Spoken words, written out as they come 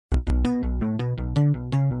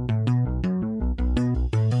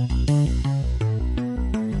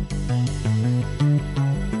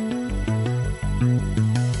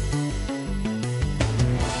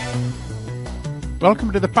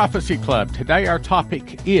Welcome to the Prophecy Club. Today our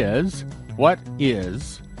topic is, what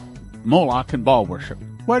is Moloch and Baal worship?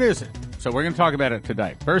 What is it? So we're going to talk about it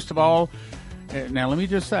today. First of all, now let me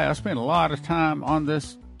just say, I spent a lot of time on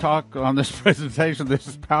this talk, on this presentation. This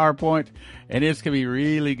is PowerPoint, and it's going to be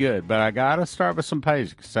really good. But I got to start with some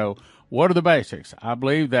basics. So what are the basics? I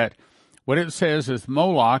believe that what it says is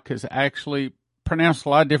Moloch is actually pronounced a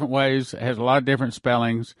lot of different ways. It has a lot of different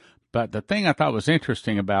spellings. But the thing I thought was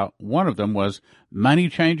interesting about one of them was money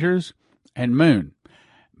changers and moon.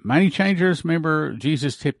 Money changers, remember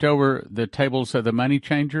Jesus tipped over the tables of the money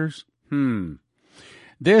changers?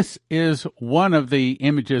 This is one of the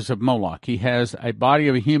images of Moloch. He has a body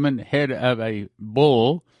of a human, head of a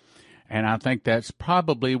bull, and I think that's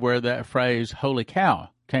probably where that phrase, holy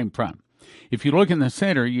cow, came from. If you look in the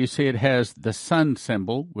center, you see it has the sun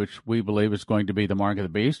symbol, which we believe is going to be the mark of the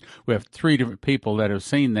beast. We have 3 different people that have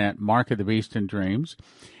seen that mark of the beast in dreams.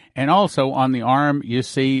 And also on the arm, you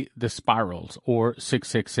see the spirals, or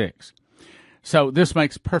 666. So this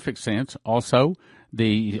makes perfect sense. Also,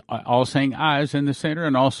 the all-seeing eyes in the center,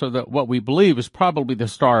 and also what we believe is probably the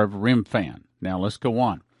star of Remphan. Now let's go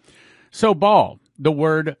on. So Baal, the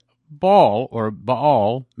word Baal or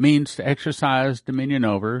Baal means to exercise dominion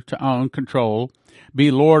over, to own, control,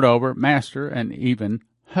 be lord over, master, and even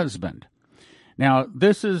husband. Now,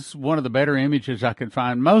 this is one of the better images I could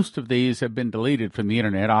find. Most of these have been deleted from the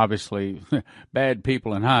internet. Obviously, bad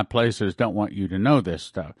people in high places don't want you to know this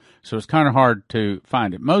stuff. So it's kind of hard to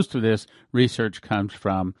find it. Most of this research comes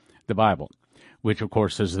from the Bible, which, of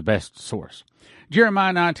course, is the best source.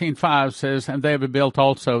 Jeremiah 19:5 says, "And they have built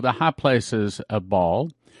also the high places of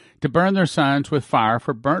Baal, to burn their sons with fire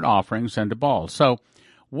for burnt offerings unto Baal." So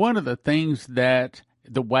one of the things that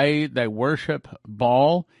the way they worship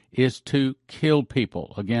Baal is to kill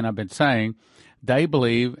people. Again, I've been saying they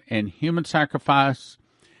believe in human sacrifice,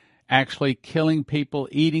 actually killing people,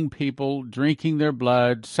 eating people, drinking their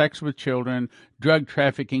blood, sex with children, drug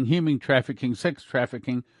trafficking, human trafficking, sex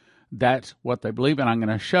trafficking. That's what they believe, and I'm going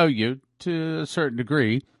to show you to a certain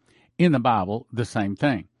degree in the Bible the same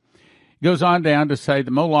thing. Goes on down to say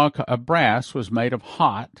the Moloch of brass was made of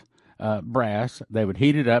hot brass. They would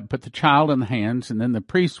heat it up, put the child in the hands, and then the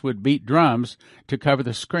priest would beat drums to cover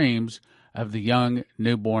the screams of the young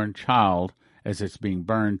newborn child as it's being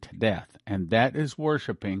burned to death. And that is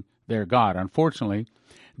worshiping their God. Unfortunately,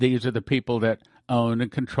 these are the people that own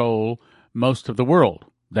and control most of the world.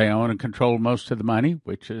 They own and control most of the money,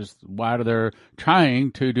 which is why they're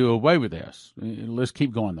trying to do away with this. Let's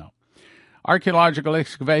keep going, though. Archaeological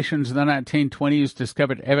excavations in the 1920s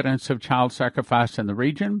discovered evidence of child sacrifice in the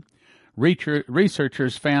region.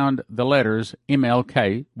 Researchers found the letters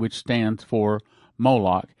MLK, which stands for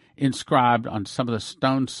Moloch, inscribed on some of the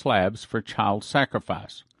stone slabs for child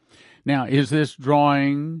sacrifice. Now, is this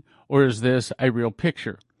drawing or is this a real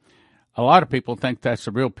picture? A lot of people think that's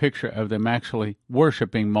a real picture of them actually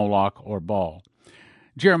worshiping Moloch or Baal.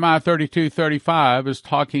 Jeremiah 32:35 is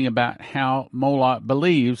talking about how Moloch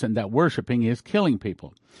believes and that worshiping is killing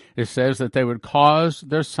people. It says that they would cause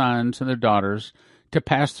their sons and their daughters to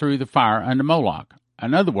pass through the fire unto Moloch.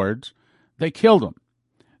 In other words, they killed them.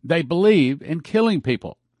 They believe in killing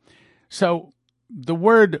people. So the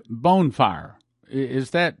word bonfire,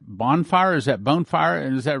 is that bonfire? Is that bonfire?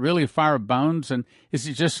 And is that really a fire of bones? And is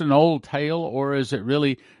it just an old tale, or is it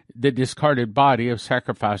really the discarded body of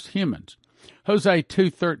sacrificed humans? Hosea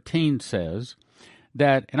 2:13 says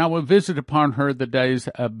that, "And I will visit upon her the days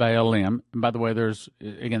of Baalim." And by the way,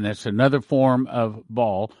 that's another form of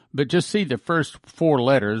Baal, but just see the first 4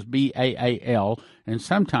 letters, B-A-A-L, and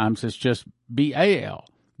sometimes it's just B-A-L,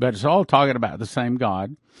 but it's all talking about the same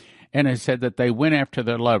God. And it said that they went after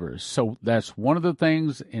their lovers. So that's one of the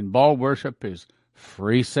things in Baal worship is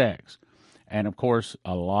free sex. And of course,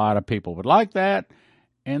 a lot of people would like that.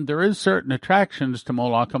 And there is certain attractions to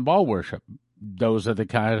Moloch and Baal worship. Those are the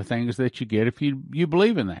kind of things that you get if you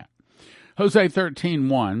believe in that. Hosea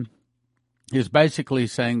 13:1 is basically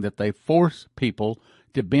saying that they force people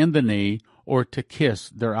to bend the knee or to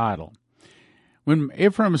kiss their idol. When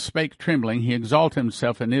Ephraim spake trembling, he exalted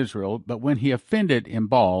himself in Israel, but when he offended in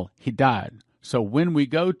Baal, he died. So when we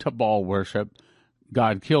go to Baal worship,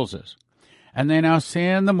 God kills us. And they now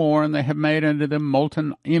sin the more, and they have made unto them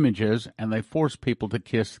molten images, and they force people to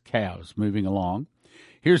kiss calves. Moving along.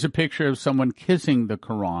 Here's a picture of someone kissing the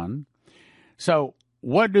Quran. So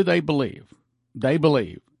what do they believe? They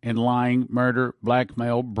believe in lying, murder,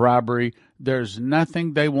 blackmail, bribery. There's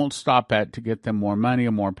nothing they won't stop at to get them more money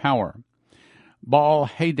or more power. Baal,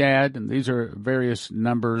 Hadad, and these are various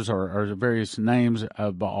numbers or various names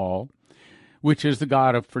of Baal. which is the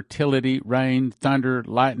god of fertility, rain, thunder,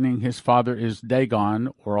 lightning. His father is Dagon,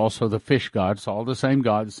 or also the fish god. It's all the same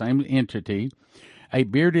god, the same entity. A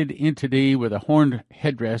bearded entity with a horned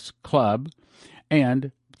headdress, club,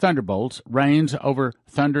 and thunderbolts, reigns over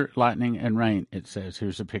thunder, lightning, and rain, it says.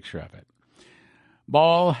 Here's a picture of it.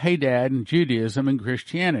 Baal Hadad in Judaism and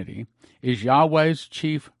Christianity is Yahweh's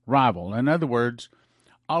chief rival. In other words,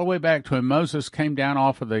 all the way back to when Moses came down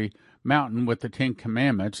off of the mountain with the Ten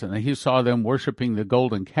Commandments and he saw them worshiping the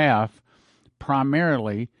golden calf,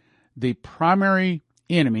 primarily the primary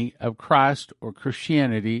enemy of Christ or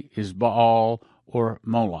Christianity is Baal or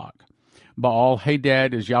Moloch. Baal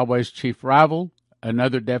Hadad is Yahweh's chief rival.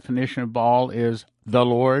 Another definition of Baal is the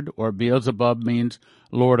Lord, or Beelzebub means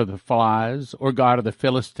Lord of the Flies, or God of the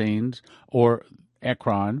Philistines, or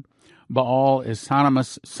Ekron. Baal is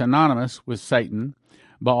synonymous with Satan.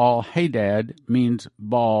 Baal Hadad means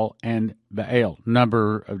Baal and Baal,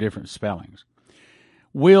 number of different spellings.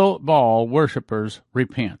 Will Baal worshippers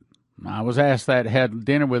repent? I was asked that, had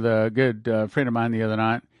dinner with a good friend of mine the other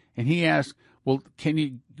night, and he asked, well,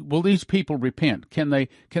 will these people repent? Can they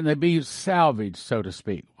be salvaged, so to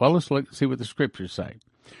speak? Well, let's look and see what the scriptures say.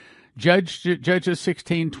 Judges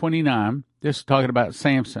 16:29, this is talking about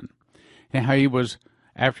Samson, and how he was,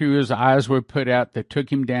 after his eyes were put out, they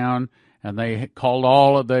took him down, and they called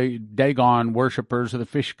all of the Dagon worshipers of the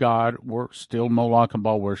fish god, were still Moloch and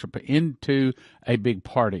Baal worshiper, into a big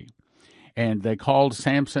party. And they called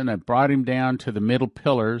Samson and brought him down to the middle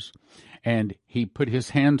pillars, and he put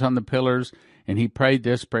his hands on the pillars, and he prayed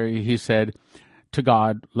this prayer. He said to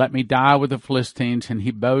God, "Let me die with the Philistines." And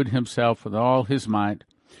he bowed himself with all his might.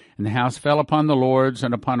 And the house fell upon the lords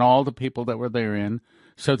and upon all the people that were therein,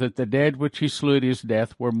 so that the dead which he slew at his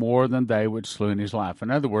death were more than they which slew in his life.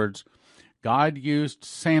 In other words, God used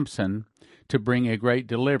Samson to bring a great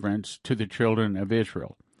deliverance to the children of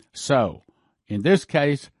Israel. So, in this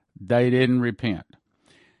case, they didn't repent.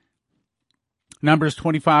 Numbers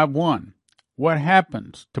 25:1. What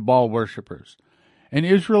happens to Baal worshippers? And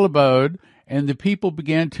Israel abode, and the people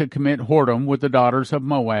began to commit whoredom with the daughters of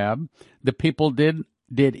Moab. The people did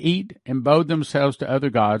eat and bowed themselves to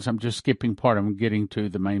other gods. I'm just skipping part. I'm getting to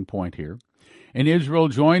the main point here. And Israel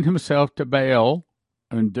joined himself to Baal.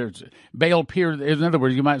 And there's Baal Pier. In other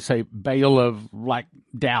words, you might say Baal of like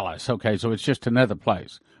Dallas. Okay, so it's just another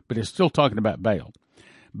place, but it's still talking about Baal.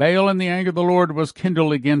 Baal, in the anger of the Lord, was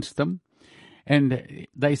kindled against them. And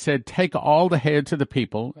they said, "Take all the heads of the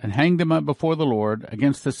people and hang them up before the Lord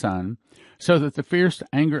against the sun, so that the fierce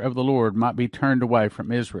anger of the Lord might be turned away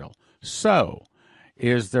from Israel." So,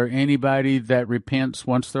 is there anybody that repents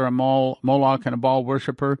once they're a Moloch and a Baal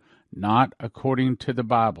worshiper? Not according to the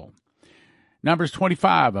Bible. Numbers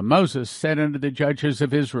 25, and Moses said unto the judges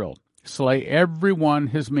of Israel, "Slay every one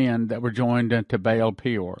his men that were joined unto Baal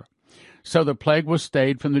Peor." So the plague was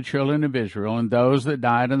stayed from the children of Israel, and those that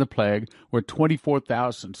died in the plague were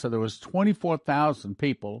 24,000. So there was 24,000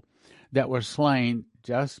 people that were slain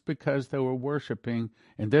just because they were worshiping,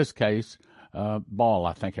 in this case, Baal,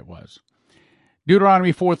 I think it was.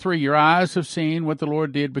 Deuteronomy 4:3, your eyes have seen what the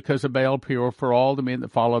Lord did because of Baal Peor, for all the men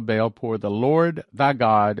that followed Baal Peor. The Lord thy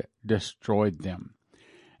God destroyed them.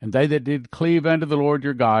 And they that did cleave unto the Lord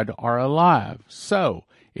your God are alive. So,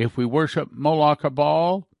 if we worship Moloch or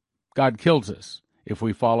Baal, God kills us. If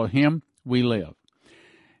we follow him, we live.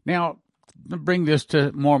 Now, to bring this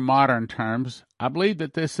to more modern terms, I believe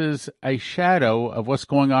that this is a shadow of what's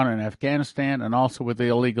going on in Afghanistan and also with the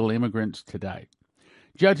illegal immigrants today.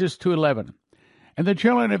 Judges 2:11. And the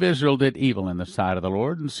children of Israel did evil in the sight of the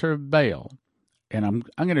Lord and served Baal. And I'm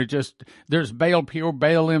going to just, there's Baal Peor,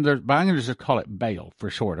 Baalim, but I'm going to just call it Baal for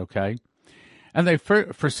short, okay? And they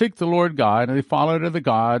forsook the Lord God, and they followed other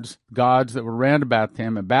gods that were round about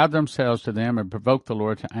them, and bowed themselves to them, and provoked the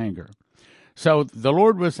Lord to anger. So the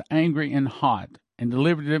Lord was angry and hot, and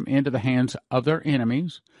delivered them into the hands of their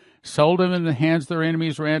enemies, sold them in the hands of their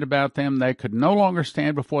enemies round about them. They could no longer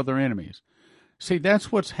stand before their enemies. See,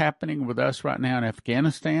 that's what's happening with us right now in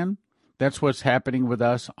Afghanistan. That's what's happening with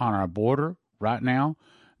us on our border right now.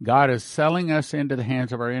 God is selling us into the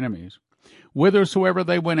hands of our enemies. Whithersoever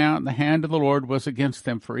they went out, the hand of the Lord was against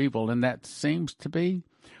them for evil. And that seems to be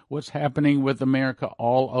what's happening with America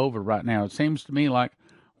all over right now. It seems to me like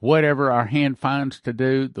whatever our hand finds to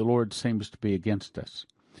do, the Lord seems to be against us.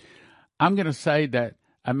 I'm going to say that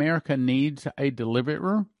America needs a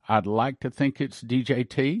deliverer. I'd like to think it's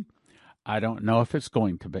DJT. I don't know if it's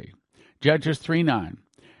going to be. Judges 3:9.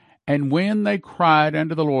 And when they cried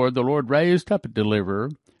unto the Lord raised up a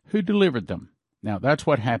deliverer who delivered them. Now, that's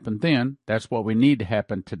what happened then. That's what we need to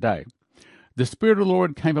happen today. The Spirit of the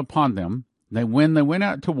Lord came upon them. When they went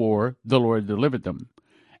out to war, the Lord delivered them.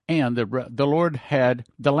 and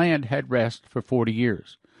the land had rest for 40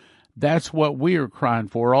 years. That's what we are crying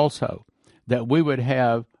for also, that we would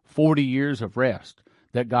have 40 years of rest,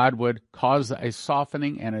 that God would cause a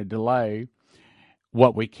softening and a delay,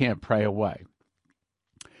 what we can't pray away.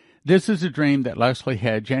 This is a dream that Leslie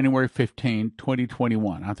had January 15,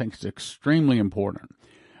 2021. I think it's extremely important.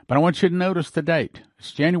 But I want you to notice the date.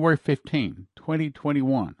 It's January 15,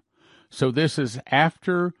 2021. So this is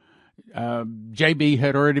after JB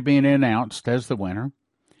had already been announced as the winner.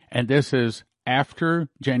 And this is after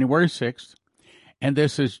January 6th. And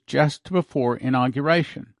this is just before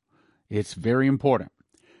inauguration. It's very important.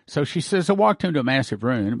 So she says, I walked into a massive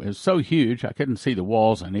room. It was so huge I couldn't see the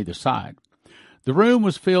walls on either side. The room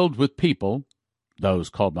was filled with people, those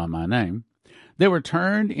called by my name. They were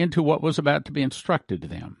turned into what was about to be instructed to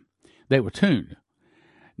them. They were tuned.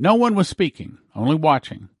 No one was speaking, only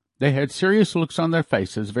watching. They had serious looks on their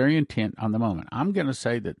faces, very intent on the moment. I'm going to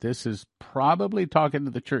say that this is probably talking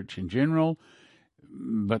to the church in general,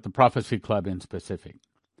 but the Prophecy Club in specific.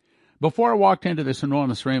 Before I walked into this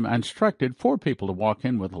enormous room, I instructed 4 people to walk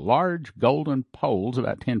in with large golden poles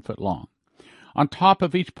about 10 foot long. On top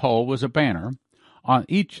of each pole was a banner. On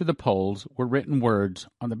each of the poles were written words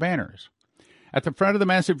on the banners. At the front of the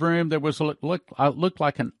massive room, there was looked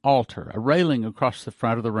like an altar, a railing across the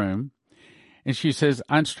front of the room. And she says,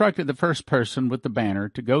 I instructed the first person with the banner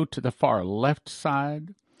to go to the far left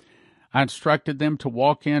side. I instructed them to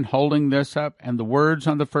walk in holding this up, and the words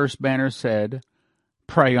on the first banner said,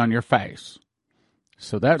 pray on your face.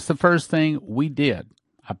 So that's the first thing we did.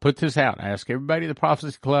 I put this out. I asked everybody at the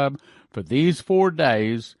Prophecy Club for these 4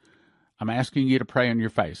 days, I'm asking you to pray on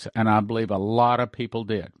your face. And I believe a lot of people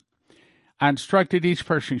did. I instructed each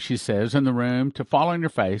person, she says, in the room to fall on your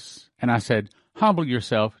face, and I said, humble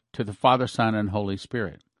yourself to the Father, Son, and Holy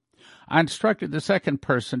Spirit. I instructed the second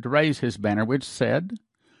person to raise his banner, which said,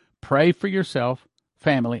 pray for yourself,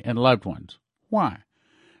 family, and loved ones. Why?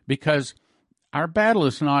 Because our battle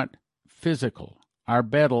is not physical. Our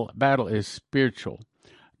battle is spiritual.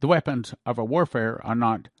 The weapons of our warfare are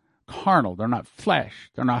not carnal. They're not flesh.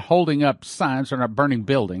 They're not holding up signs. They're not burning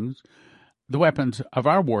buildings. The weapons of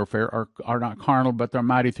our warfare are not carnal, but they're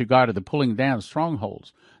mighty through God to the pulling down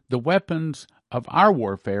strongholds. The weapons of our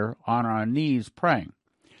warfare are on our knees praying.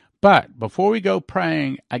 But before we go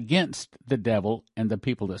praying against the devil and the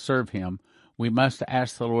people that serve him, we must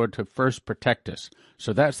ask the Lord to first protect us.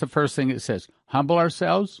 So that's the first thing it says. Humble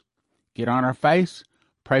ourselves, get on our face,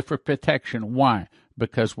 pray for protection. Why?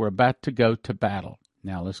 Because we're about to go to battle.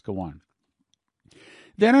 Now let's go on.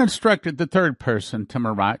 Then I instructed the third person to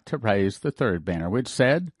my right to raise the third banner, which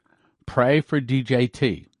said, pray for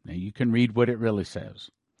DJT. Now you can read what it really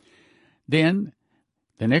says. Then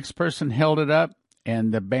the next person held it up,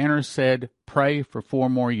 and the banner said, pray for 4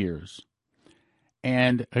 more years.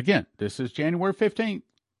 And again, this is January 15th,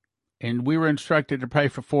 and we were instructed to pray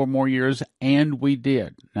for 4 more years, and we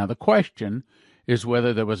did. Now the question is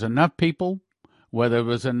whether there was enough people, whether there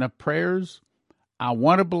was enough prayers. I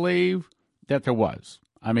want to believe that there was.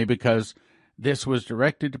 I mean, because this was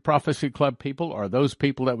directed to Prophecy Club people or those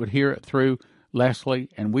people that would hear it through Leslie,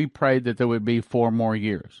 and we prayed that there would be 4 more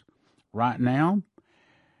years. Right now,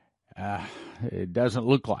 it doesn't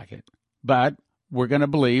look like it. But we're going to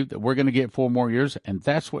believe that we're going to get 4 more years, and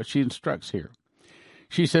that's what she instructs here.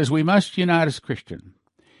 She says, we must unite as Christians.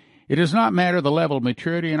 It does not matter the level of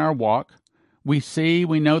maturity in our walk. We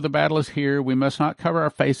know the battle is here. We must not cover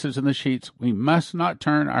our faces in the sheets. We must not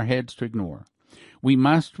turn our heads to ignore. We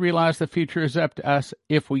must realize the future is up to us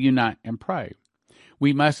if we unite and pray.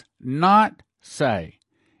 We must not say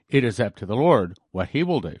it is up to the Lord what he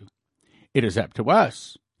will do. It is up to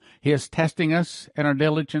us. He is testing us and our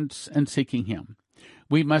diligence in seeking him.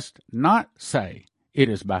 We must not say it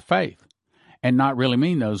is by faith and not really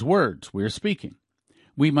mean those words we are speaking.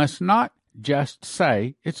 We must not just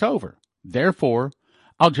say it's over. Therefore,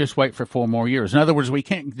 I'll just wait for 4 more years. In other words, we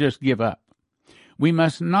can't just give up. We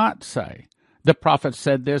must not say, the prophet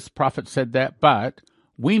said this, prophet said that, but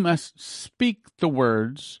we must speak the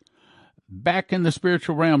words back in the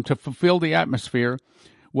spiritual realm to fulfill the atmosphere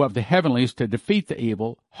of the heavenlies to defeat the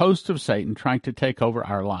evil host of Satan trying to take over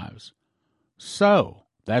our lives. So,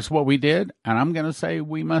 that's what we did, and I'm going to say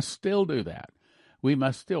we must still do that. We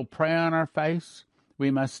must still pray on our face.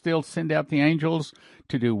 We must still send out the angels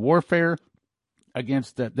to do warfare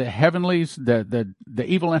against the heavenlies, the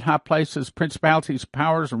evil in high places, principalities,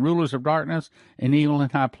 powers, and rulers of darkness, and evil in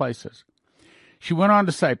high places. She went on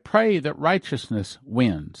to say, pray that righteousness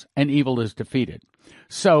wins and evil is defeated.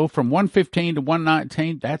 So from 1:15 to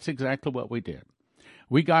 1:19, that's exactly what we did.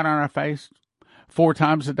 We got on our face 4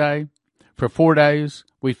 times a day for 4 days.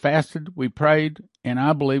 We fasted, we prayed, and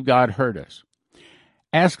I believe God heard us.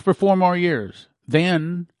 Ask for 4 more years.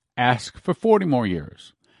 Then ask for 40 more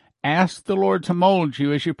years. Ask the Lord to mold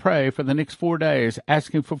you as you pray for the next 4 days,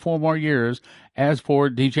 asking for 4 more years, as for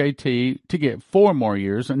DJT to get 4 more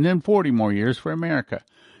years, and then 40 more years for America,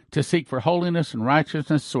 to seek for holiness and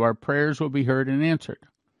righteousness so our prayers will be heard and answered.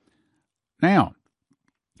 Now,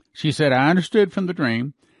 she said, I understood from the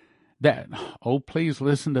dream that, oh, please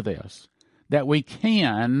listen to this, that we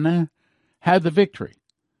can have the victory.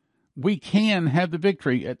 We can have the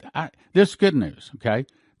victory. This is good news, okay?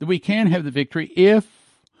 That we can have the victory if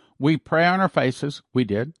we pray on our faces. We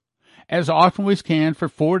did. As often as we can for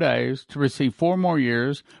 4 days to receive 4 more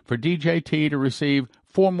years, for DJT to receive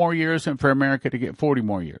 4 more years, and for America to get 40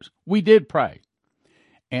 more years. We did pray.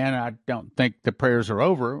 And I don't think the prayers are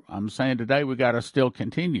over. I'm saying today we got to still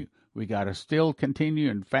continue. We got to still continue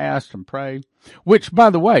and fast and pray. Which, by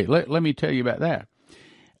the way, let me tell you about that.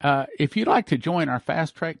 If you'd like to join our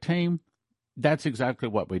Fast Track team, that's exactly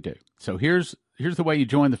what we do. So here's the way you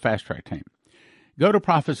join the Fast Track team. Go to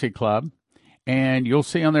Prophecy Club, and you'll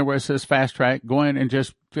see on there where it says Fast Track. Go in and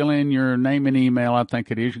just fill in your name and email, I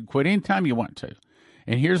think it is. You can quit anytime you want to.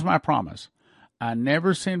 And here's my promise. I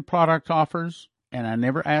never send product offers, and I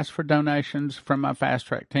never ask for donations from my Fast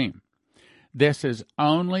Track team. This is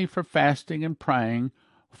only for fasting and praying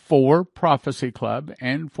for Prophecy Club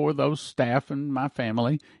and for those staff and my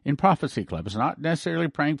family in Prophecy Club. It's not necessarily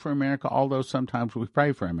praying for America, although sometimes we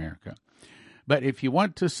pray for America. But if you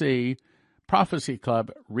want to see Prophecy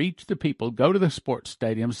Club reach the people, go to the sports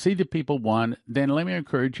stadium, see the people won, then let me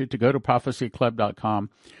encourage you to go to prophecyclub.com,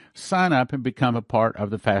 sign up, and become a part of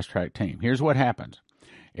the Fast Track team. Here's what happens.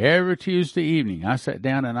 Every Tuesday evening, I sit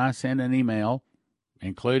down and I send an email,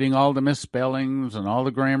 including all the misspellings and all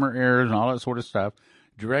the grammar errors and all that sort of stuff,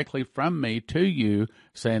 directly from me to you,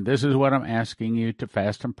 saying this is what I'm asking you to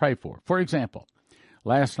fast and pray for. For example,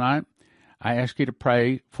 last night, I asked you to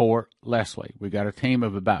pray for Leslie. We got a team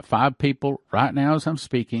of about 5 people right now as I'm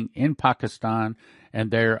speaking in Pakistan,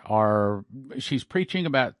 and she's preaching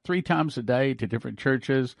about 3 times a day to different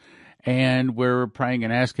churches, and we're praying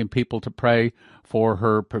and asking people to pray for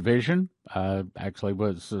her provision. Actually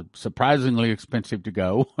was surprisingly expensive to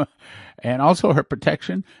go, and also her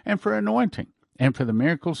protection, and for anointing, and for the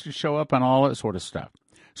miracles to show up and all that sort of stuff.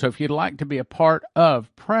 So if you'd like to be a part of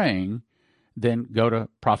praying, then go to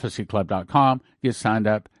prophecyclub.com, get signed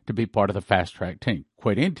up to be part of the Fast Track team.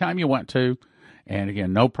 Quit anytime you want to. And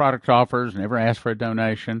again, no product offers, never ask for a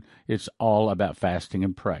donation. It's all about fasting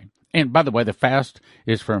and praying. And by the way, the fast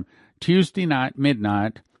is from Tuesday night,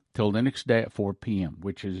 midnight, till the next day at 4 p.m.,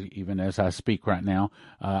 which is even as I speak right now.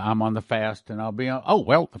 I'm on the fast, and I'll be on,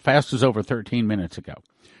 the fast is over 13 minutes ago.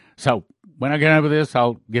 So when I get over this,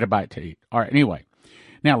 I'll get a bite to eat. All right, anyway,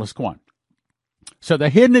 now let's go on. So the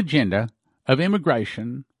hidden agenda of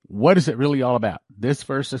immigration, what is it really all about? This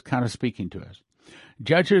verse is kind of speaking to us.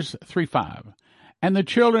 Judges 3:5. And the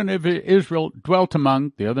children of Israel dwelt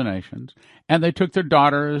among the other nations, and they took their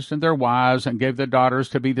daughters and their wives and gave their daughters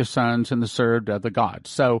to be the sons and the served of the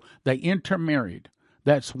gods. So they intermarried.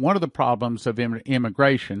 That's one of the problems of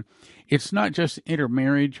immigration. It's not just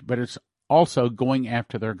intermarriage, but it's also going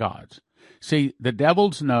after their gods. See, the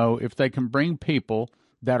devils know if they can bring people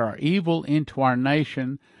that are evil into our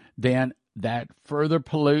nation, then that further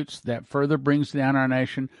pollutes, that further brings down our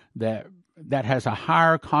nation, that has a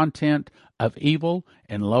higher content of evil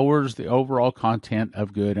and lowers the overall content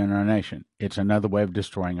of good in our nation. It's another way of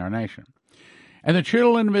destroying our nation. And the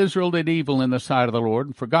children of Israel did evil in the sight of the Lord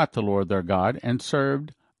and forgot the Lord their God and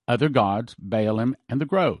served other gods, Baalim and the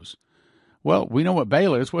groves. Well, we know what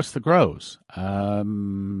Baal is. What's the groves?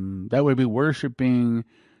 That would be worshiping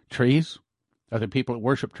trees. Are there people that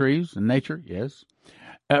worship trees and nature? Yes.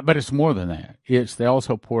 But it's more than that. They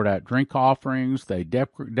also poured out drink offerings. They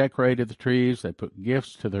decorated the trees. They put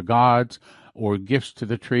gifts to their gods or gifts to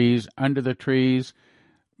the trees, under the trees.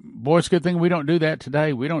 Boy, it's a good thing we don't do that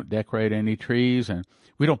today. We don't decorate any trees, and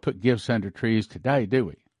we don't put gifts under trees today, do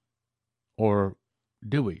we? Or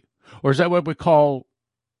do we? Or is that what we call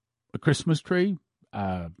a Christmas tree?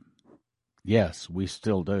 Yes, we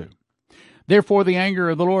still do. Therefore, the anger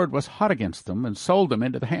of the Lord was hot against them and sold them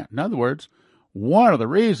into the hand. In other words, one of the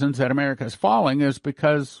reasons that America is falling is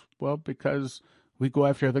because we go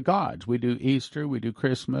after the gods. We do Easter, we do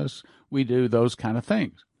Christmas, we do those kind of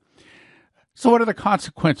things. So what are the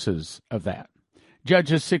consequences of that?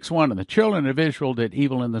 Judges 6:1, and the children of Israel did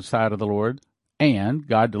evil in the sight of the Lord, and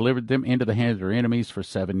God delivered them into the hands of their enemies for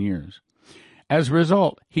 7 years. As a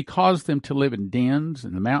result, he caused them to live in dens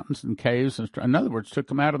in the mountains and caves. In other words, took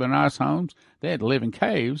them out of their nice homes. They had to live in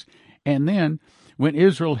caves. And then when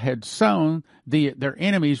Israel had sown, their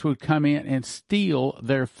enemies would come in and steal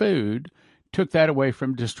their food, took that away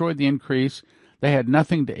from, destroyed the increase. They had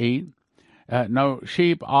nothing to eat, no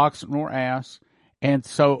sheep, ox, nor ass. And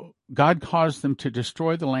so God caused them to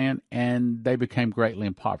destroy the land, and they became greatly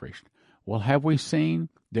impoverished. Well, have we seen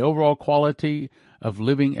the overall quality of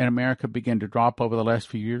living in America begin to drop over the last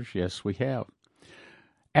few years? Yes, we have.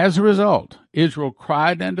 As a result, Israel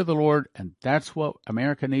cried unto the Lord, and that's what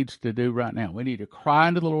America needs to do right now. We need to cry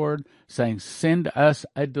unto the Lord, saying, send us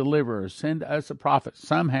a deliverer, send us a prophet,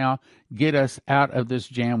 somehow get us out of this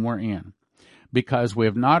jam we're in. Because we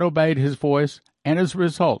have not obeyed his voice, and as a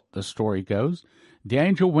result, the story goes, the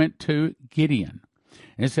angel went to Gideon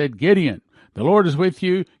and said, Gideon, the Lord is with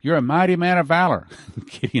you, you're a mighty man of valor.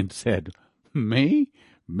 Gideon said, Me?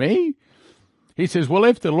 He says, well,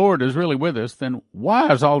 if the Lord is really with us, then why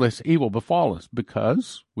has all this evil befall us?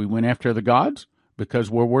 Because we went after other gods? Because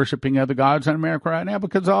we're worshiping other gods in America right now?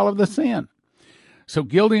 Because of all of the sin. So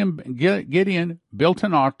Gideon built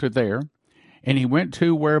an altar there, and he went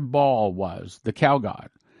to where Baal was, the cow god.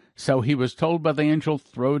 So he was told by the angel,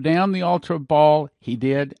 throw down the altar of Baal. He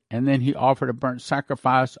did, and then he offered a burnt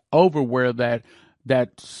sacrifice over where that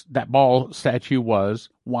Baal statue was.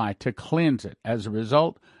 Why? To cleanse it. As a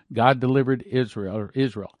result, God delivered Israel.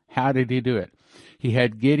 How did he do it? He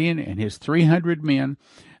had Gideon and his 300 men.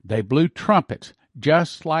 They blew trumpets,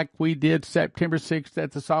 just like we did September 6th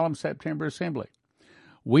at the Solemn September Assembly.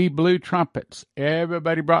 We blew trumpets.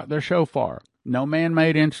 Everybody brought their shofar. No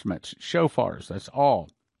man-made instruments, shofars, that's all.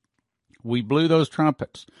 We blew those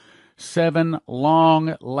trumpets. 7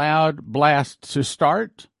 long, loud blasts to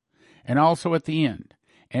start, and also at the end.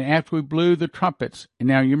 And after we blew the trumpets, and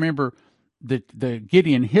now you remember, the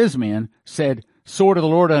Gideon, his men, said, sword of the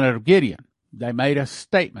Lord unto Gideon. They made a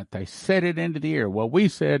statement. They said it into the air. Well, we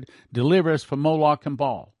said, deliver us from Moloch and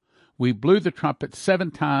Baal. We blew the trumpet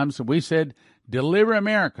 7 times, and we said, deliver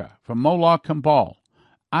America from Moloch and Baal.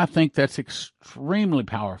 I think that's extremely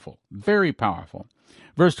powerful, very powerful.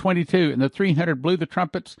 Verse 22, and the 300 blew the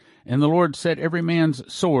trumpets, and the Lord set every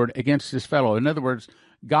man's sword against his fellow. In other words,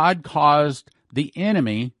 God caused the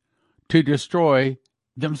enemy to destroy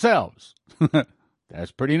themselves.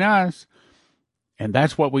 That's pretty nice. And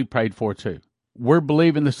that's what we prayed for too. We're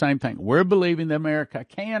believing the same thing. We're believing that America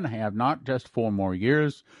can have not just 4 more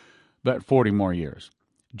years, but 40 more years.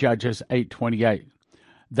 Judges 8:28.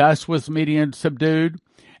 Thus was Midian subdued,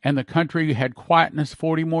 and the country had quietness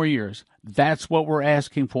 40 more years. That's what we're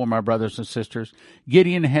asking for, my brothers and sisters.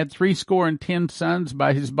 Gideon had 70 sons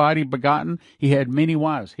by his body begotten. He had many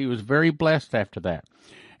wives. He was very blessed after that.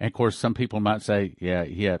 And, of course, some people might say, yeah,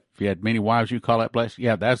 if you had many wives, you call that blessed?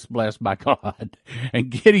 Yeah, that's blessed by God. And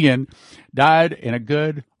Gideon died in a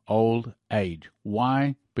good old age.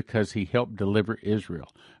 Why? Because he helped deliver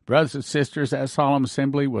Israel. Brothers and sisters, that solemn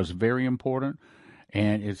assembly was very important,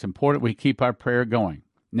 and it's important we keep our prayer going.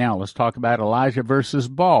 Now, let's talk about Elijah versus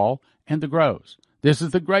Baal and the groves. This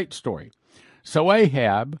is the great story. So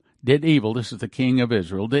Ahab did evil, this is the king of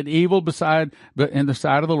Israel, did evil in the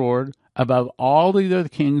sight of the Lord above all the other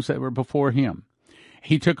kings that were before him.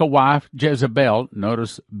 He took a wife, Jezebel,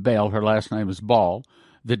 notice Baal, her last name is Baal,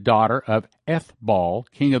 the daughter of Ethbaal,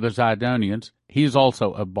 king of the Zidonians, he's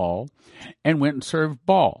also of Baal, and went and served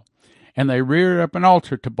Baal. And they reared up an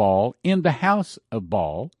altar to Baal in the house of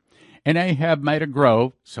Baal. And Ahab made a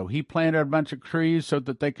grove, so he planted a bunch of trees so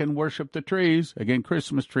that they can worship the trees. Again,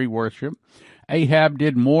 Christmas tree worship. Ahab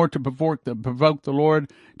did more to provoke the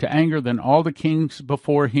Lord to anger than all the kings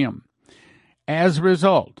before him. As a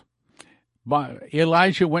result,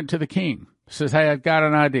 Elijah went to the king, says, hey, I've got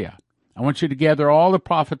an idea. I want you to gather all the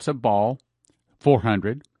prophets of Baal,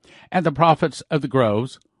 400, and the prophets of the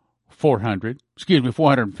groves,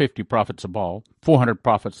 450 prophets of Baal, 400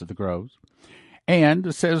 prophets of the groves. And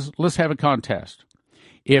it says, let's have a contest.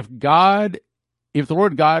 If the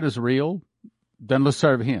Lord God is real, then let's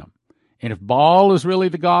serve him. And if Baal is really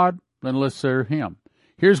the God, then let's serve him.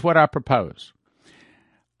 Here's what I propose.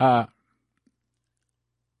 So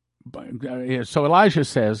Elijah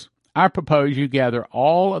says, I propose you gather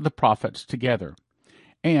all of the prophets together,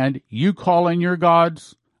 and you call in your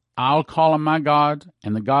gods, I'll call on my God,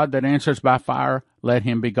 and the God that answers by fire, let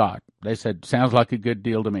him be God. They said, sounds like a good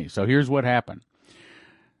deal to me. So here's what happened.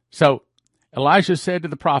 So Elisha said to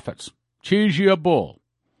the prophets, choose you a bull,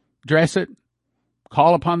 dress it,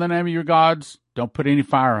 call upon the name of your gods, don't put any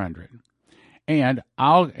fire under it. And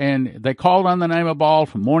they called on the name of Baal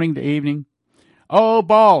from morning to evening. Oh,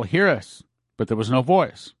 Baal, hear us. But there was no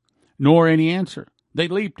voice, nor any answer. They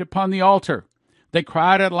leaped upon the altar. They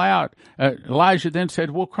cried out loud. Elijah then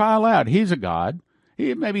said, well, cry aloud. He's a God.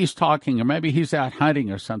 Maybe he's talking, or maybe he's out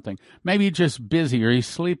hunting or something. Maybe he's just busy, or he's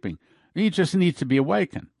sleeping. He just needs to be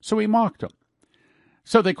awakened. So he mocked them.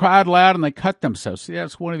 So they cried loud and they cut themselves. See,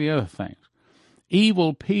 that's one of the other things.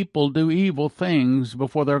 Evil people do evil things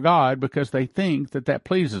before their God because they think that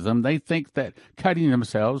pleases them. They think that cutting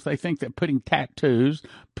themselves, they think that putting tattoos,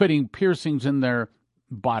 putting piercings in their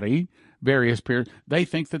body, various piercings, they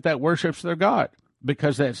think that worships their God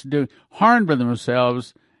because that's doing harm to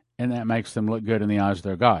themselves, and that makes them look good in the eyes of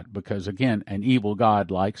their God because, again, an evil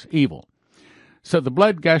God likes evil. So the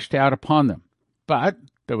blood gushed out upon them, but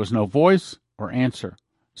there was no voice or answer.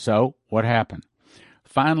 So what happened?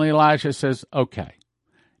 Finally, Elijah says, okay,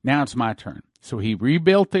 now it's my turn. So he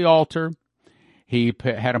rebuilt the altar. He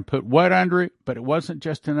had him put wood under it, but it wasn't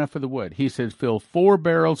just enough of the wood. He said, fill 4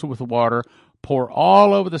 barrels with water, pour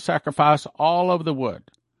all over the sacrifice, all over the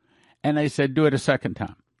wood. And they said, do it a second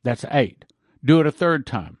time. That's 8. Do it a third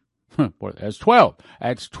time. Boy, that's 12.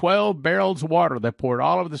 That's 12 barrels of water. They poured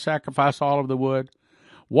all over the sacrifice, all over the wood.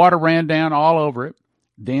 Water ran down all over it.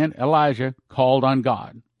 Then Elijah called on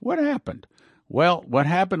God. What happened? Well, what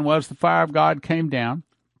happened was the fire of God came down.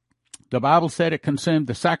 The Bible said it consumed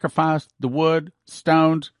the sacrifice, the wood,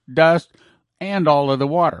 stones, dust, and all of the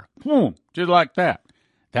water. Just like that.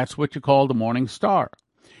 That's what you call the morning star.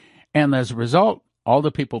 And as a result, all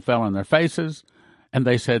the people fell on their faces, and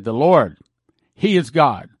they said, the Lord, He is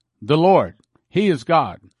God. The Lord, He is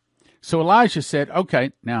God. So Elijah said,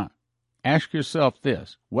 okay, now ask yourself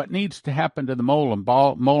this. What needs to happen to the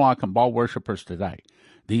Moloch and Baal worshipers today?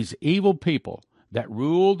 These evil people that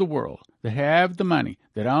rule the world, that have the money,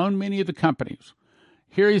 that own many of the companies.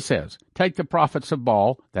 Here he says, take the prophets of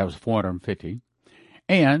Baal, that was 450,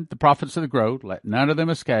 and the prophets of the grove, let none of them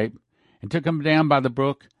escape, and took them down by the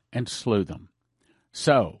brook and slew them.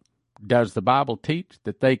 So, does the Bible teach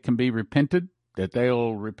that they can be repented, that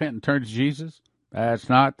they'll repent and turn to Jesus? That's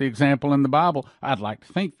not the example in the Bible. I'd like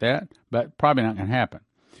to think that, but probably not going to happen.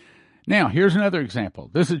 Now, here's another example.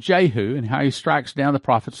 This is Jehu and how he strikes down the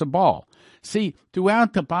prophets of Baal. See,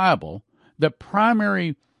 throughout the Bible, the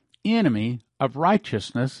primary enemy of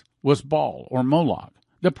righteousness was Baal or Moloch.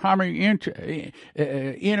 The primary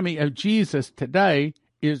enemy of Jesus today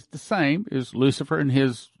is the same as Lucifer and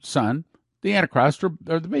his son, the Antichrist or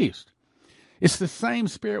the beast. It's the same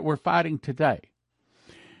spirit we're fighting today.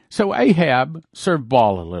 So Ahab served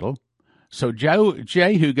Baal a little. So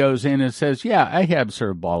Jehu goes in and says, yeah, Ahab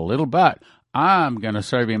served Baal a little, but I'm going to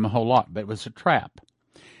serve him a whole lot. But it was a trap.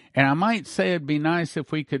 And I might say it'd be nice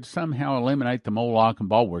if we could somehow eliminate the Moloch and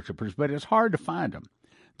Baal worshipers, but it's hard to find them.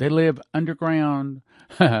 They live underground.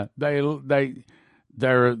 They live behind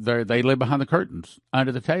the curtains,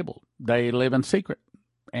 under the table. They live in secret,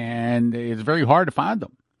 and it's very hard to find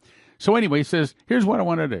them. So anyway, he says, here's what I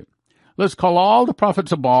want to do. Let's call all the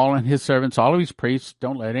prophets of Baal and his servants, all of his priests.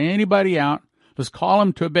 Don't let anybody out. Let's call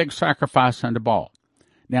them to a big sacrifice unto Baal.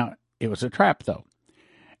 Now, it was a trap, though.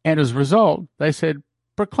 And as a result, they said,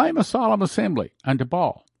 proclaim a solemn assembly unto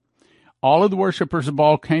Baal. All of the worshipers of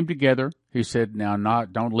Baal came together. He said,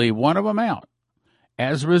 don't leave one of them out.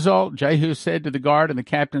 As a result, Jehu said to the guard and the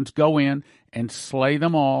captains, go in and slay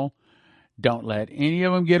them all. Don't let any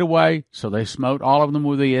of them get away. So they smote all of them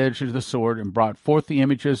with the edge of the sword and brought forth the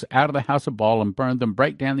images out of the house of Baal and burned them.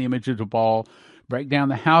 Break down the images of Baal. Break down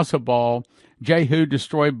the house of Baal. Jehu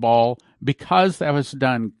destroyed Baal. Because thou hast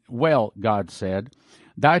done well, God said,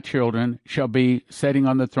 thy children shall be sitting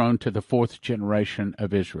on the throne to the 4th generation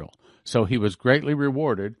of Israel. So he was greatly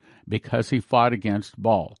rewarded because he fought against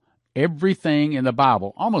Baal. Everything in the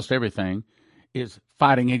Bible, almost everything, is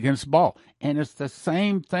fighting against Baal. And it's the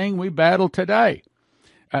same thing we battle today.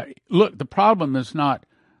 Look, the problem is not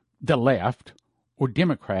the left or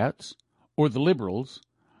Democrats or the liberals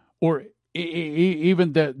or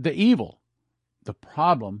even the evil. The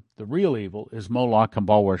problem, the real evil, is Moloch and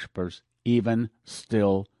Baal worshipers, even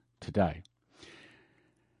still today.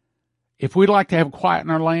 If we'd like to have quiet in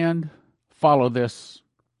our land, follow this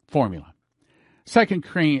formula. 2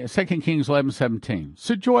 Kings 11:17.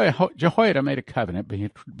 So Jehoiada made a covenant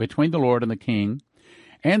between the Lord and the king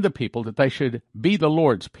and the people that they should be the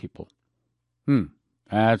Lord's people.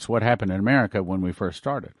 That's what happened in America when we first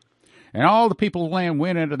started. And all the people of the land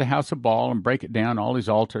went into the house of Baal and break it down, all these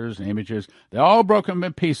altars and images. They all broke them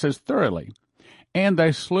in pieces thoroughly. And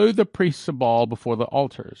they slew the priests of Baal before the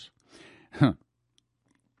altars.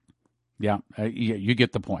 You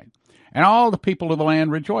get the point. And all the people of the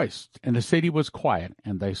land rejoiced, and the city was quiet,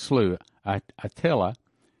 and they slew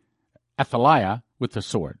Athaliah with the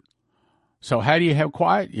sword. So how do you have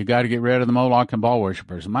quiet? You got to get rid of the Moloch and Baal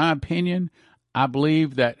worshipers. In my opinion, I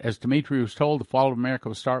believe that, as Dimitri was told, the fall of America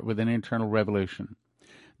will start with an internal revolution.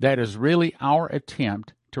 That is really our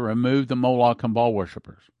attempt to remove the Moloch and Baal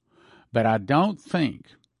worshipers. But I don't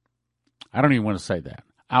even want to say that.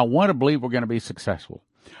 I want to believe we're going to be successful.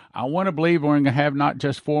 I want to believe we're going to have not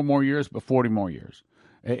just 4 more years, but 40 more years.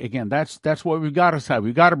 Again, that's what we've got to say.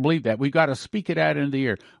 We've got to believe that. We've got to speak it out into the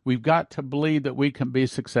air. We've got to believe that we can be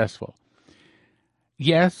successful.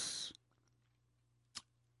 Yes,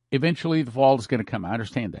 eventually the fall is going to come. I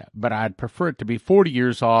understand that. But I'd prefer it to be 40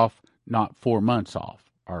 years off, not 4 months off,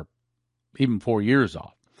 or even 4 years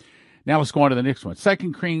off. Now let's go on to the next one. 2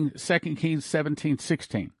 Kings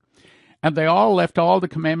 17:16. And they all left all the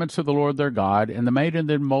commandments of the Lord their God, and they made in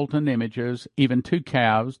their molten images, even 2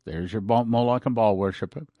 calves, there's your Moloch and Baal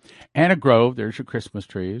worshiper, and a grove, there's your Christmas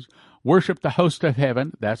trees, worshiped the host of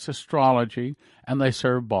heaven, that's astrology, and they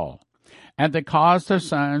served Baal. And they caused their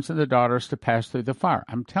sons and their daughters to pass through the fire.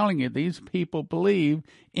 I'm telling you, these people believe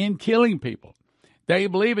in killing people. They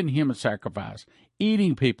believe in human sacrifice,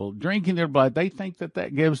 eating people, drinking their blood. They think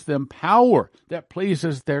that gives them power that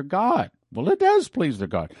pleases their God. Well, it does please their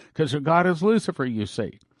God, because their God is Lucifer, you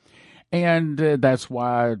see. And that's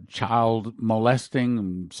why child molesting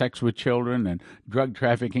and sex with children and drug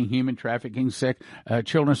trafficking, human trafficking,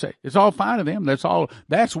 children sex, it's all fine to them.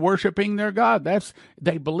 That's worshiping their God.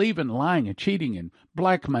 They believe in lying and cheating and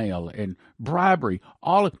blackmail and bribery.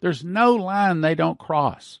 There's no line they don't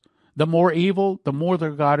cross. The more evil, the more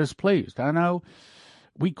their God is pleased. I know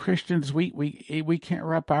we Christians, we can't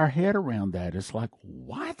wrap our head around that. It's like,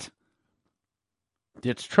 what?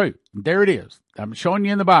 It's true. There it is. I'm showing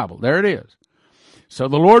you in the Bible. There it is. So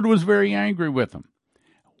the Lord was very angry with them.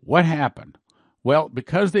 What happened? Well,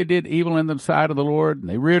 because they did evil in the sight of the Lord, and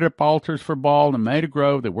they reared up altars for Baal and made a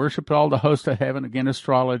grove, they worshipped all the hosts of heaven, again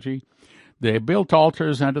astrology. They built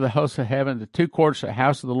altars unto the hosts of heaven, the 2 courts of the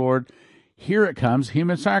house of the Lord. Here it comes,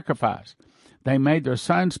 human sacrifice. They made their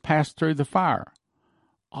sons pass through the fire.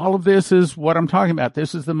 All of this is what I'm talking about.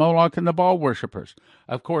 This is the Moloch and the Baal worshipers.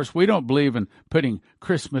 Of course, we don't believe in putting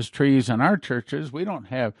Christmas trees in our churches. We don't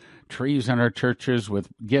have trees in our churches with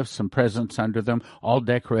gifts and presents under them, all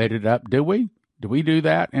decorated up, do we? Do we do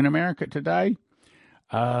that in America today?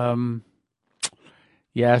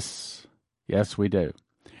 Yes, we do.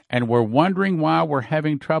 And we're wondering why we're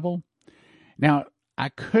having trouble. Now, I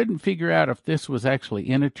couldn't figure out if this was actually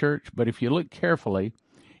in a church, but if you look carefully,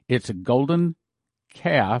 it's a golden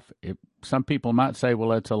calf. Some people might say,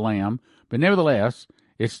 well, it's a lamb, but nevertheless,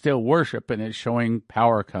 it's still worship, and it's showing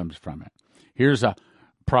power comes from it. Here's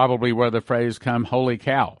probably where the phrase come, holy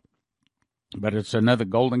cow, but it's another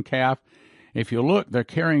golden calf. If you look, they're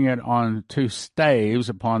carrying it on 2 staves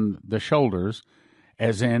upon the shoulders,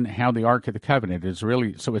 as in how the Ark of the Covenant is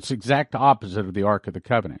really, so it's exact opposite of the Ark of the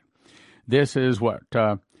Covenant. This is what,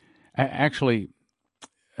 Jim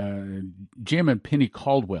and Penny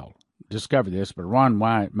Caldwell discovered this, but Ron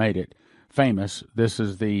Wyatt made it famous. This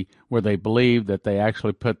is where they believe that they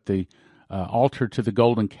actually put the altar to the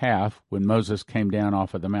golden calf when Moses came down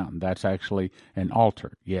off of the mountain. That's actually an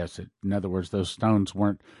altar. Yes, in other words, those stones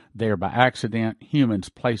weren't there by accident. Humans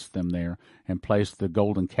placed them there and placed the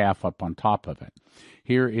golden calf up on top of it.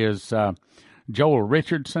 Here is Joel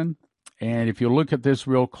Richardson, and if you look at this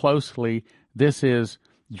real closely, this is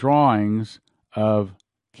drawings of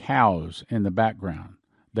cows in the background.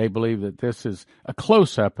 They believe that this is a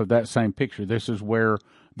close-up of that same picture. This is where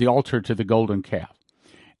the altar to the golden calf.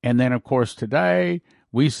 And then, of course, today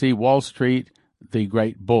we see Wall Street, the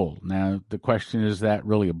great bull. Now, the question is that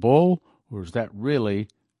really a bull, or is that really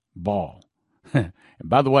Baal? And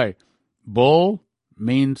by the way, bull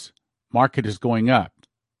means market is going up.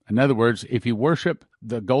 In other words, if you worship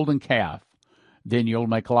the golden calf, then you'll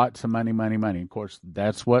make lots of money. Of course,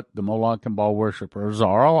 that's what the Moloch and Baal worshipers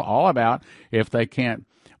are all about. If they can't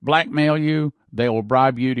blackmail you, they will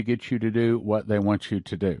bribe you to get you to do what they want you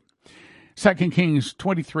to do. 2 Kings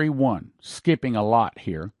 23:1, skipping a lot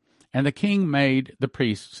here. And the king made the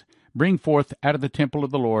priests bring forth out of the temple of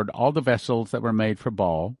the Lord all the vessels that were made for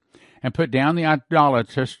Baal, and put down the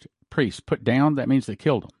idolatrous priests. Put down, that means they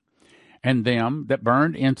killed them. And them that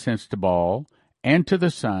burned incense to Baal, and to the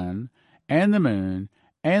sun, and the moon,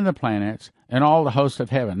 and the planets, and all the hosts of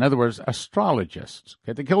heaven. In other words, astrologists.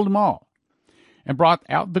 Okay, they killed them all. And brought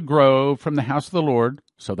out the grove from the house of the Lord.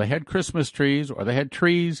 So they had Christmas trees, or they had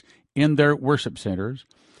trees in their worship centers.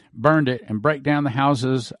 Burned it, and break down the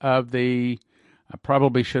houses of I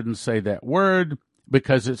probably shouldn't say that word,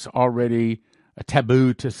 because it's already a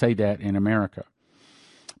taboo to say that in America.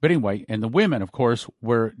 But anyway, and the women, of course,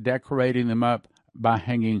 were decorating them up by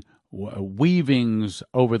hanging weavings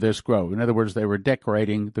over this grove. In other words, they were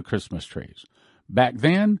decorating the Christmas trees. Back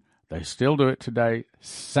then, they still do it today,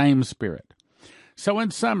 same spirit. So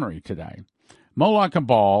in summary today, Moloch and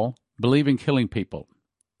Baal believe in killing people.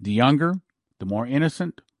 The younger, the more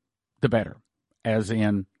innocent, the better, as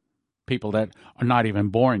in people that are not even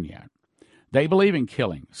born yet. They believe in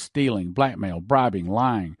killing, stealing, blackmail, bribing,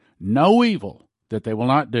 lying, no evil that they will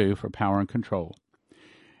not do for power and control.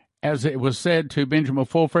 As it was said to Benjamin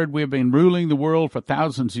Fulford, we have been ruling the world for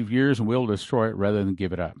thousands of years and we'll destroy it rather than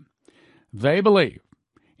give it up. They believe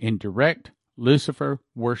in direct Lucifer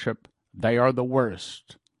worship. They are the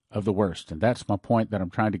worst of the worst. And that's my point that I'm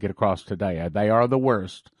trying to get across today. They are the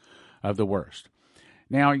worst of the worst.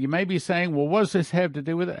 Now, you may be saying, well, what does this have to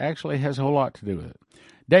do with it? Actually, it has a whole lot to do with it.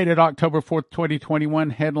 Dated October 4th,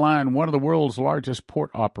 2021, headline, one of the world's largest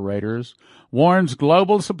port operators warns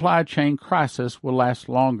global supply chain crisis will last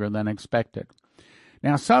longer than expected.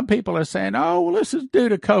 Now, some people are saying, oh, well, this is due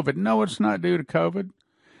to COVID. No, it's not due to COVID.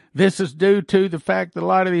 This is due to the fact that a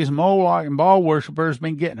lot of these Moloch and Baal worshipers have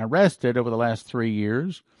been getting arrested over the last 3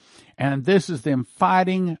 years, and this is them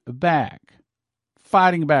fighting back,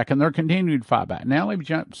 and they're continuing to fight back. Now, let me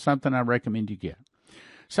jump to something I recommend you get.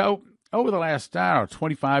 So, over the last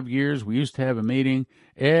 25 years, we used to have a meeting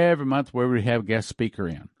every month where we'd have a guest speaker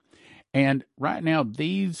in. And right now,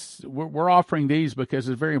 we're offering these because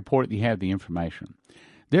it's very important you have the information.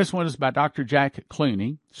 This one is by Dr. Jack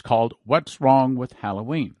Clooney. It's called What's Wrong with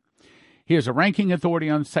Halloween? He is a ranking authority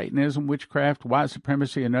on Satanism, witchcraft, white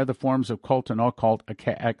supremacy, and other forms of cult and occult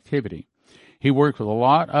activity. He worked with a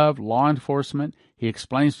lot of law enforcement. He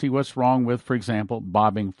explains to you what's wrong with, for example,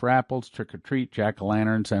 bobbing for apples, trick-or-treat,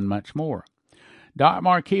 jack-o'-lanterns, and much more. Doc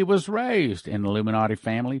Marquis was raised in the Illuminati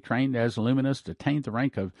family, trained as a Luminist, attained the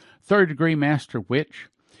rank of third-degree master witch.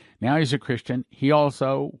 Now he's a Christian. He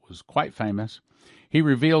also was quite famous. He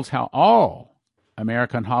reveals how all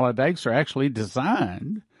American holidays are actually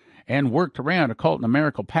designed and worked around occult and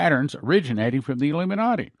numerical patterns originating from the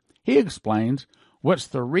Illuminati. He explains what's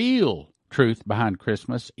the real truth behind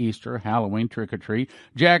Christmas, Easter, Halloween, trick-or-treat,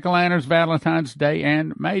 jack-o'-lanterns, Valentine's Day,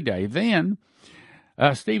 and May Day. Then,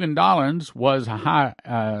 Stephen Dollins was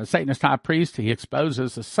a Satanist high priest. He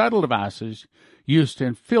exposes the subtle devices used to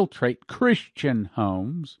infiltrate Christian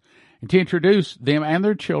homes and to introduce them and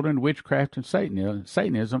their children to witchcraft and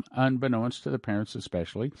Satanism, unbeknownst to the parents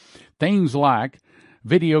especially. Things like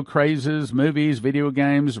video crazes, movies, video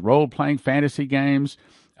games, role-playing fantasy games,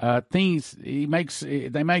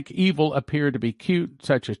 they make evil appear to be cute,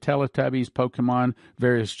 such as Teletubbies, Pokemon,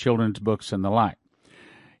 various children's books, and the like.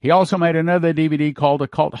 He also made another DVD called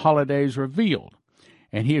Occult Holidays Revealed,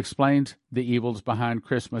 and he explains the evils behind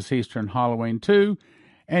Christmas, Easter, and Halloween too,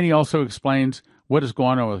 and he also explains what is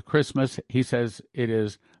going on with Christmas. He says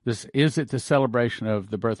is it the celebration of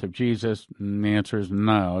the birth of Jesus? And the answer is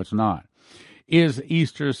no, it's not. Is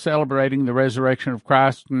Easter celebrating the resurrection of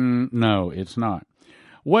Christ? No, it's not.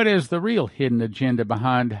 What is the real hidden agenda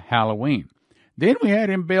behind Halloween? Then we had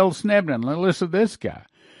him Bill Snebden. Listen to this guy.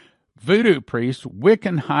 Voodoo priest,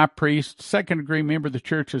 Wiccan high priest, second-degree member of the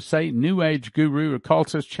Church of Satan, New Age guru,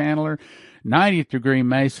 occultist channeler, 90th-degree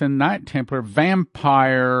Mason, Knight Templar,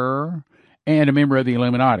 vampire, and a member of the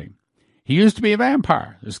Illuminati. He used to be a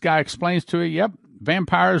vampire. This guy explains to you, yep,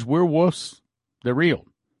 vampires, werewolves, they're real.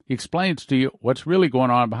 He explains to you what's really going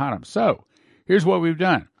on behind them. So, here's what we've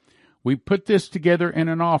done. We put this together in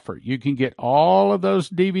an offer. You can get all of those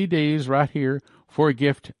DVDs right here for a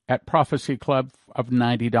gift at Prophecy Club of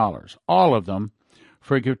 $90. All of them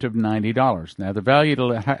for a gift of $90. Now, they're valued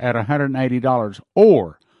at $180.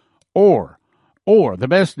 Or the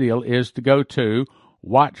best deal is to go to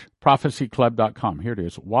watchprophecyclub.com. Here it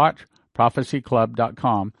is,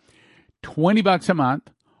 watchprophecyclub.com. $20 a month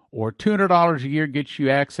or $200 a year gets you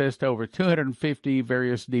access to over 250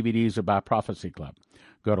 various DVDs about Prophecy Club.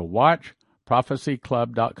 Go to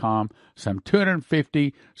watchprophecyclub.com. Some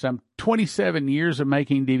 27 years of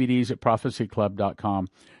making DVDs at prophecyclub.com.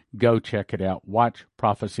 Go check it out.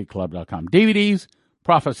 Watchprophecyclub.com. DVDs,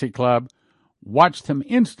 Prophecy Club. Watch them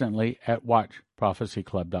instantly at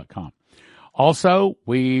watchprophecyclub.com. Also,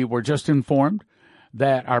 we were just informed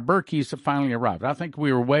that our Berkeys have finally arrived. I think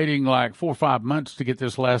we were waiting like 4 or 5 months to get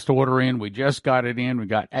this last order in. We just got it in. We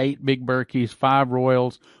got 8 big Berkeys, 5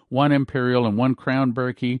 Royals, 1 Imperial, and 1 Crown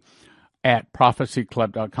Berkey at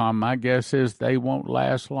prophecyclub.com. My guess is they won't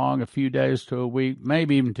last long, a few days to a week,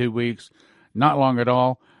 maybe even 2 weeks, not long at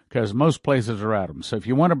all, because most places are out of them. So if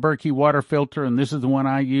you want a Berkey water filter, and this is the one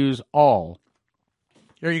I use,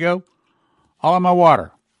 here you go, all of my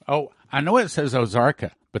water. Oh, I know it says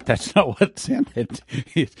Ozarka, but that's not what's in it.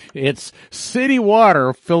 It's city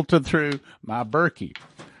water filtered through my Berkey.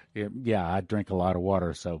 Yeah, I drink a lot of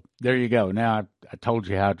water, so there you go. Now I told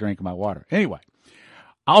you how I drink my water. Anyway,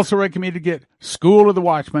 I also recommend you to get School of the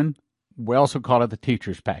Watchman. We also call it the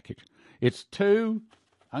Teacher's Package. It's two.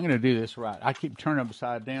 I'm going to do this right. I keep turning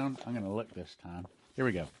upside down. I'm going to look this time. Here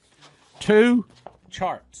we go. 2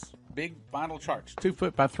 charts, big vinyl charts, 2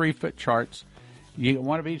 foot by 3 foot charts. You get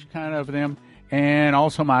one of each kind of them, and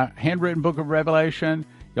also my handwritten book of Revelation.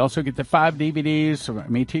 You also get the 5 DVDs of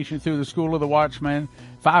me teaching through the School of the Watchman,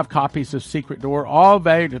 5 copies of Secret Door, all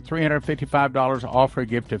valued at $355, all for a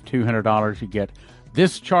gift of $200. You get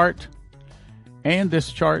this chart, and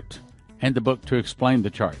the book to explain the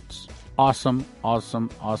charts. Awesome, awesome,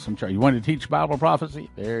 awesome chart. You want to teach Bible prophecy?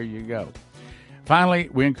 There you go. Finally,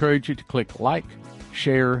 we encourage you to click like,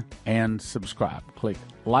 share, and subscribe. Click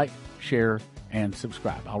like, share, and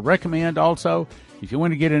subscribe. I'll recommend also, if you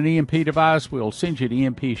want to get an EMP device, we'll send you to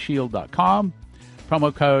EMPshield.com,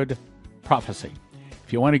 promo code prophecy.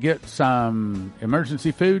 If you want to get some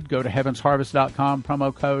emergency food, go to heavensharvest.com,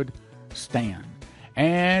 promo code STAN.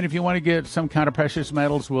 And if you want to get some kind of precious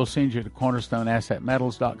metals, we'll send you to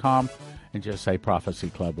cornerstoneassetmetals.com and just say Prophecy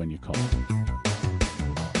Club when you call.